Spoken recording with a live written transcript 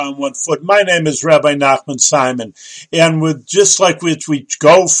On one foot. My name is Rabbi Nachman Simon, and with just like we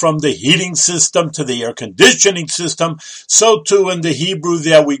go from the heating system to the air conditioning system, so too in the Hebrew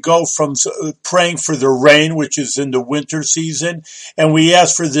that we go from praying for the rain, which is in the winter season, and we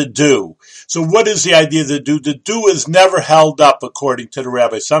ask for the dew. So what is the idea of the dew? The dew is never held up according to the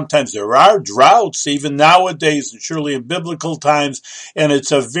rabbi. Sometimes there are droughts, even nowadays, and surely in biblical times, and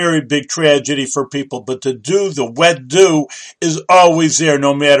it's a very big tragedy for people. But the dew, the wet dew, is always there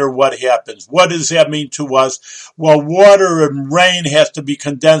no matter what happens. What does that mean to us? Well, water and rain has to be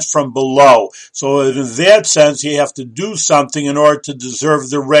condensed from below. So in that sense, you have to do something in order to deserve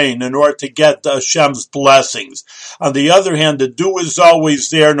the rain, in order to get Hashem's blessings. On the other hand, the dew is always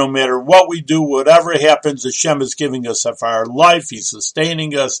there no matter what we do, whatever happens. Hashem is giving us of our life. He's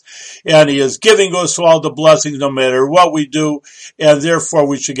sustaining us, and He is giving us all the blessings no matter what we do, and therefore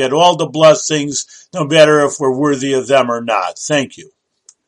we should get all the blessings no matter if we're worthy of them or not. Thank you.